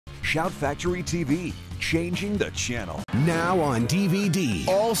Shout Factory TV, changing the channel. Now on DVD,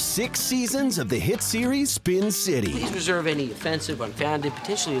 all 6 seasons of the hit series Spin City. Please reserve any offensive, unfounded,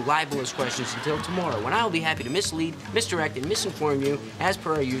 potentially libelous questions until tomorrow, when I will be happy to mislead, misdirect, and misinform you as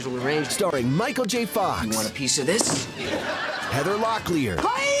per our usual arrangement. Starring Michael J. Fox. You want a piece of this? Heather Locklear.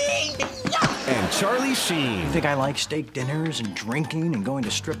 And Charlie Sheen. You think I like steak dinners and drinking and going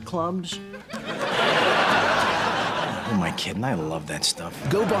to strip clubs? Who am I kidding? I love that stuff.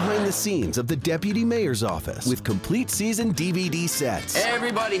 Go behind the scenes of the Deputy Mayor's office with complete season DVD sets.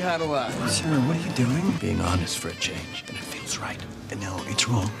 Everybody huddle up. Sir, what are you doing? Being honest for a change, and it feels right. And no, it's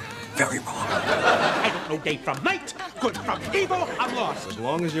wrong. Very wrong. I don't know day from night, good from evil, I'm lost. As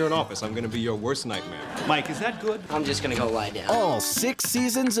long as you're in office, I'm gonna be your worst nightmare. Mike, is that good? I'm just gonna go lie down. All 6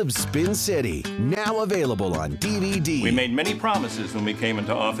 seasons of Spin City, now available on DVD. We made many promises when we came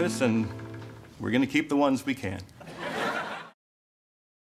into office, and we're gonna keep the ones we can.